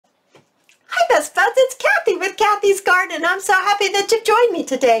best buds, it's Cathy with Cathy's Garden. I'm so happy that you've joined me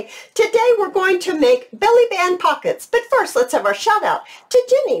today. Today we're going to make belly band pockets. But first, let's have our shout out to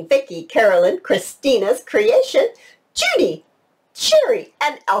Jenny, Vicki, Carolyn, Christina's Creation, Judy, Sherry,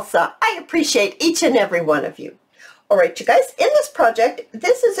 and Elsa. I appreciate each and every one of you. All right, you guys, in this project,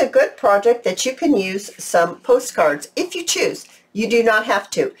 this is a good project that you can use some postcards if you choose. You do not have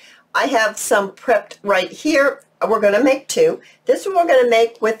to. I have some prepped right here. We're going to make two. This one we're going to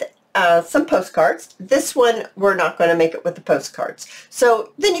make with some postcards. This one we're not going to make it with the postcards.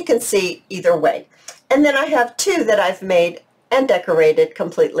 So then you can see either way. And then I have two that I've made and decorated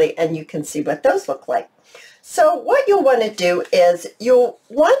completely, and you can see what those look like. So what you'll want to do is you'll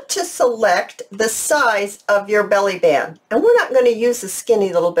want to select the size of your belly band. And we're not going to use the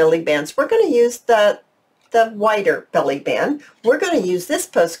skinny little belly bands. We're going to use the wider belly band. We're going to use this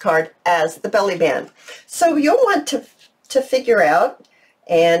postcard as the belly band. So you'll want to figure out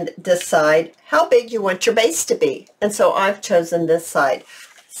and decide how big you want your base to be. And so I've chosen this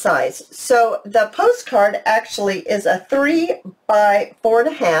size. So the postcard actually is a 3 by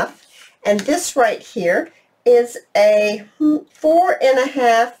 4.5, and this right here is a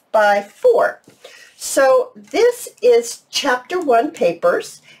 4.5 by 4. So this is chapter 1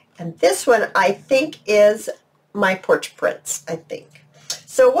 papers. And this one, I think, is my porch prints, I think.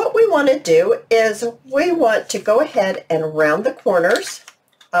 So what we want to do is we want to go ahead and round the corners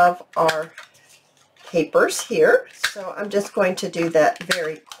of our papers here. So I'm just going to do that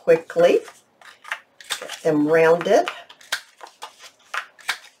very quickly. Get them rounded.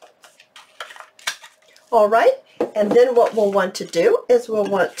 All right. And then what we'll want to do is we'll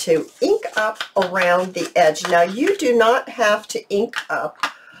want to ink up around the edge. Now, you do not have to ink up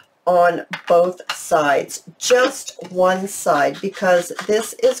on both sides, just one side, because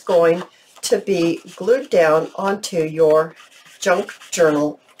this is going to be glued down onto your junk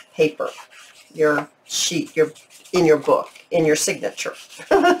journal paper, your sheet, in your book, in your signature.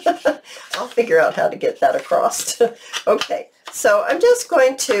 I'll figure out how to get that across. Okay, so I'm just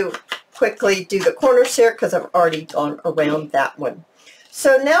going to quickly do the corners here because I've already gone around that one.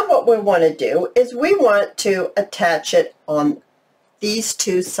 So now what we want to do is we want to attach it on these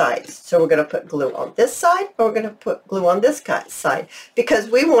two sides. So we're going to put glue on this side, or we're going to put glue on this side, because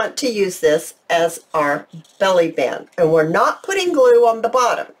we want to use this as our belly band, and we're not putting glue on the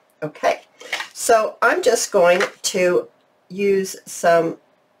bottom. Okay, so I'm just going to use some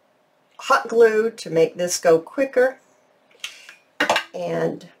hot glue to make this go quicker,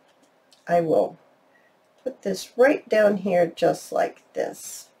 and I will put this right down here just like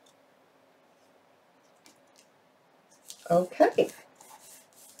this. Okay.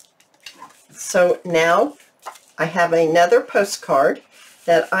 So now I have another postcard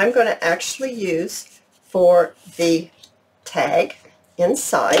that I'm going to actually use for the tag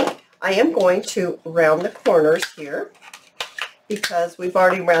inside. I am going to round the corners here because we've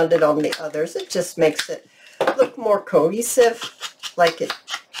already rounded on the others. It just makes it look more cohesive, like it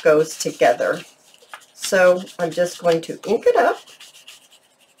goes together. So I'm just going to ink it up,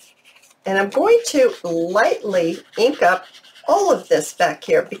 and I'm going to lightly ink up all of this back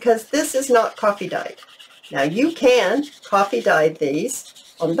here because this is not coffee dyed. Now you can coffee dye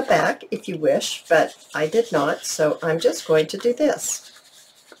these on the back if you wish, but I did not, so I'm just going to do this.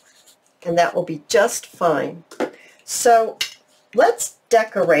 And that will be just fine. So let's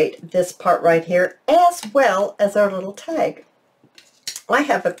decorate this part right here as well as our little tag. I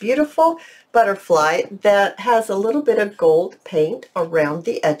have a beautiful butterfly that has a little bit of gold paint around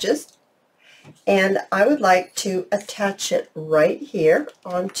the edges, and I would like to attach it right here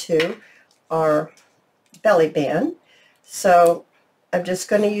onto our belly band. So I'm just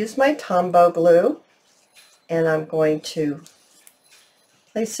going to use my Tombow glue, and I'm going to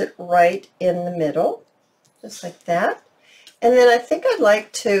place it right in the middle, just like that. And then I think I'd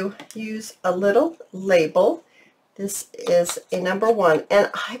like to use a little label. This is a number 1, and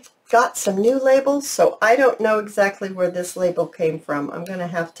I've got some new labels, so I don't know exactly where this label came from. I'm going to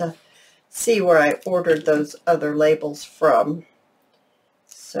have to see where I ordered those other labels from.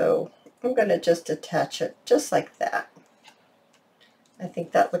 So I'm going to just attach it just like that. I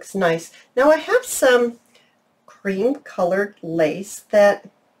think that looks nice. Now I have some cream colored lace that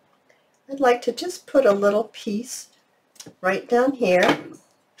I'd like to just put a little piece right down here,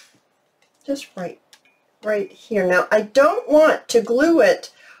 just right here. Now I don't want to glue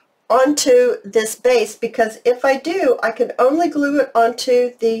it onto this base, because if I do, I can only glue it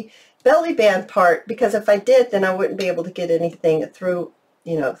onto the belly band part, because if I did, then I wouldn't be able to get anything through,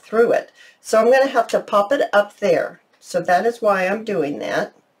 through it. So I'm going to have to pop it up there. So that is why I'm doing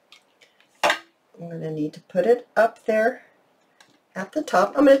that. I'm going to need to put it up there at the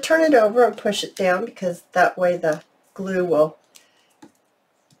top. I'm going to turn it over and push it down because that way the glue will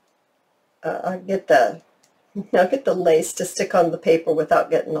I'll get the lace to stick on the paper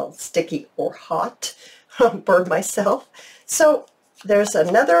without getting all sticky or hot. I'll burn myself. So there's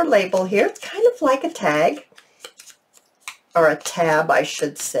another label here. It's kind of like a tag, or a tab I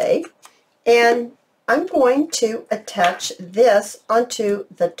should say, and I'm going to attach this onto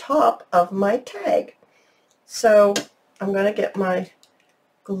the top of my tag. So I'm going to get my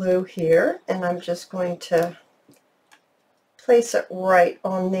glue here and I'm just going to place it right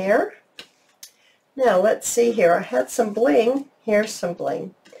on there. Now let's see here, I had some bling. Here's some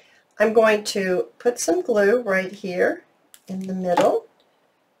bling. I'm going to put some glue right here in the middle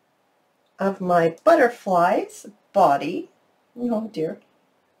of my butterfly's body. Oh dear,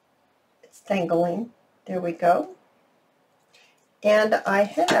 it's tangling. There we go. And I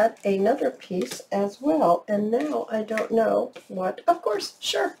had another piece as well, and now I don't know what. Of course,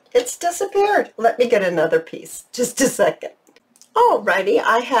 sure, it's disappeared. Let me get another piece. Just a second. Alrighty,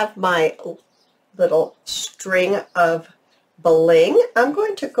 I have my little string of bling. I'm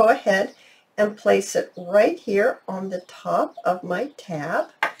going to go ahead and place it right here on the top of my tab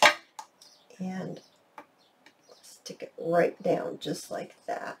and stick it right down just like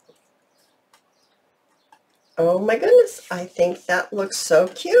that. Oh my goodness, I think that looks so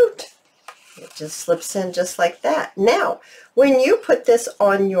cute. It just slips in just like that. Now, when you put this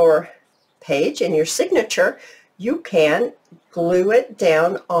on your page in your signature, you can glue it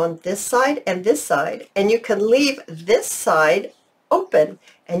down on this side, and you can leave this side open,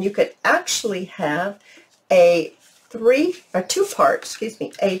 and you could actually have a two-part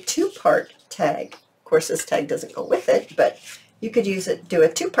tag. Of course, this tag doesn't go with it, but you could do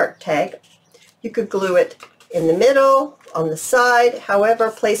a two-part tag. You could glue it in the middle, on the side,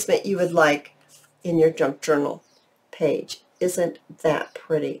 however placement you would like in your junk journal page. Isn't that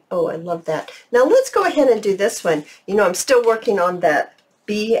pretty? Oh, I love that. Now let's go ahead and do this one. You know, I'm still working on that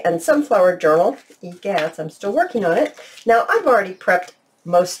bee and sunflower journal. Egads, I'm still working on it. Now I've already prepped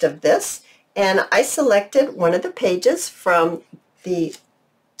most of this, and I selected one of the pages from the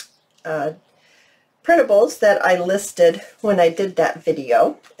printables that I listed when I did that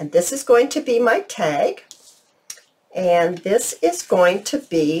video, and this is going to be my tag, and this is going to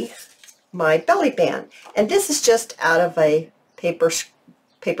be my belly band, and this is just out of a paper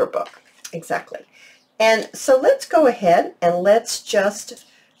book. Exactly. And so let's go ahead and let's just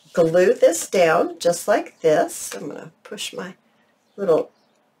glue this down just like this. I'm going to push my little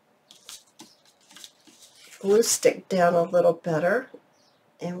glue stick down a little better,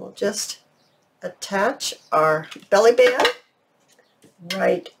 and we'll just attach our belly band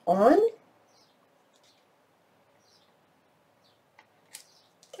right on.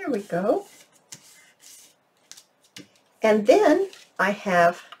 There we go. And then I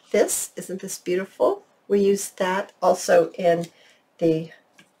have this. Isn't this beautiful? We used that also in the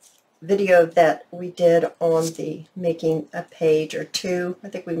video that we did on the making a page or two. I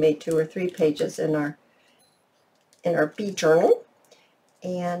think we made 2 or 3 pages in our bee journal.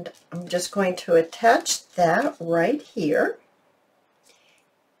 And I'm just going to attach that right here.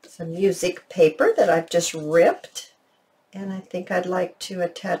 Some music paper that I've just ripped, and I think I'd like to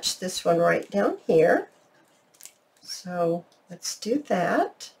attach this one right down here. So let's do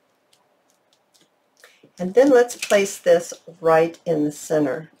that. And then let's place this right in the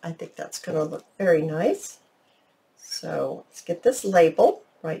center. I think that's going to look very nice. So let's get this label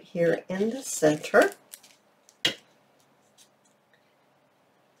right here in the center.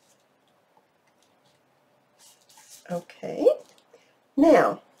 Okay,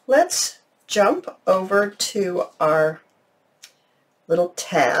 now let's jump over to our little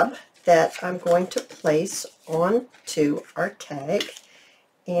tab that I'm going to place onto our tag,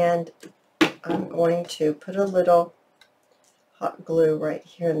 and I'm going to put a little hot glue right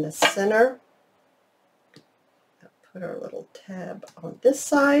here in the center. I'll put our little tab on this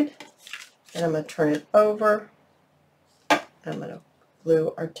side, and I'm going to turn it over. I'm going to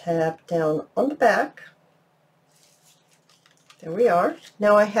glue our tab down on the back. There we are.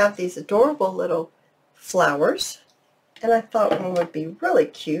 Now I have these adorable little flowers, and I thought one would be really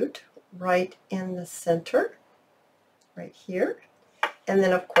cute right in the center, right here. And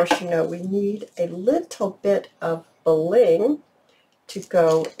then of course, you know, we need a little bit of bling to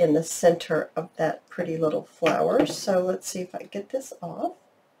go in the center of that pretty little flower. So let's see if I get this off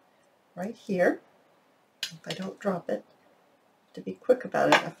right here. If I don't drop it, to be quick about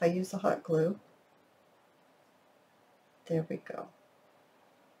it if I use the hot glue. There we go.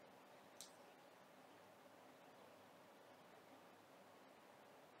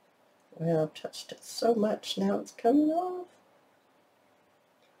 Well, I've touched it so much, now it's coming off.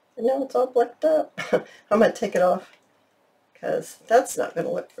 And now it's all blacked up. I'm going to take it off because that's not going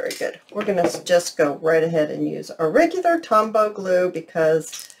to look very good. We're going to just go right ahead and use our regular Tombow glue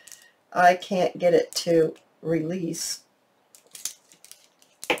because I can't get it to release.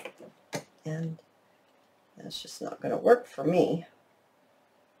 And that's just not going to work for me.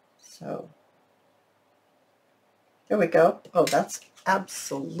 So there we go. Oh, that's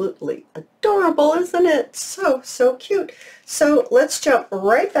absolutely adorable, isn't it? So, so cute. So let's jump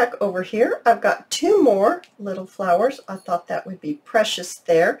right back over here. I've got 2 more little flowers. I thought that would be precious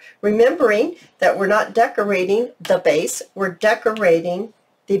there. Remembering that we're not decorating the base, we're decorating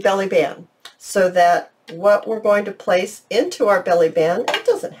the belly band. So that what we're going to place into our belly band, it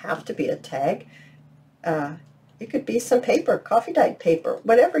doesn't have to be a tag. It could be some paper, coffee dyed paper,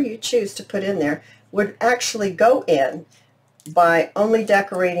 whatever you choose to put in there would actually go in by only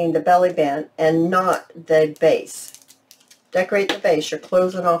decorating the belly band and not the base. Decorate the base, you're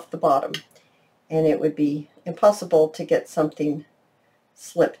closing off the bottom, and it would be impossible to get something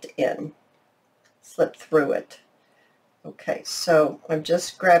slipped through it. Okay, so I'm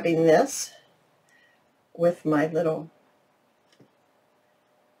just grabbing this with my little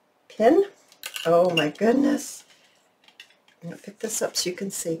pin. Oh my goodness. I'm going to pick this up so you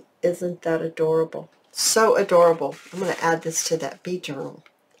can see. Isn't that adorable? So adorable. I'm going to add this to that bee journal.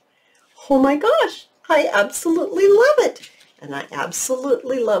 Oh my gosh, I absolutely love it. And I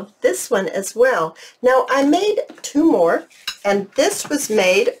absolutely love this one as well. Now I made 2 more, and this was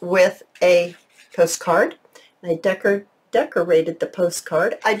made with a postcard. And I decorated the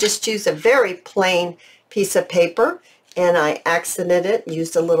postcard. I just used a very plain piece of paper, and I accented it,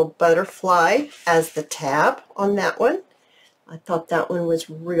 used a little butterfly as the tab on that one. I thought that one was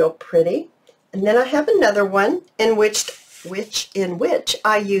real pretty. And then I have another one in which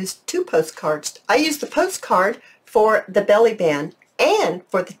I used 2 postcards. I used the postcard for the belly band and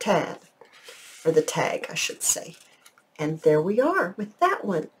for the tab, or the tag, I should say. And there we are with that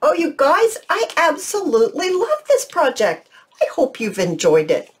one. Oh, you guys, I absolutely love this project. I hope you've enjoyed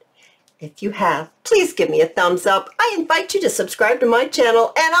it. If you have, please give me a thumbs up. I invite you to subscribe to my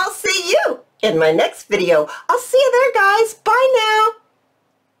channel, and I'll see you in my next video. I'll see you there, guys. Bye now.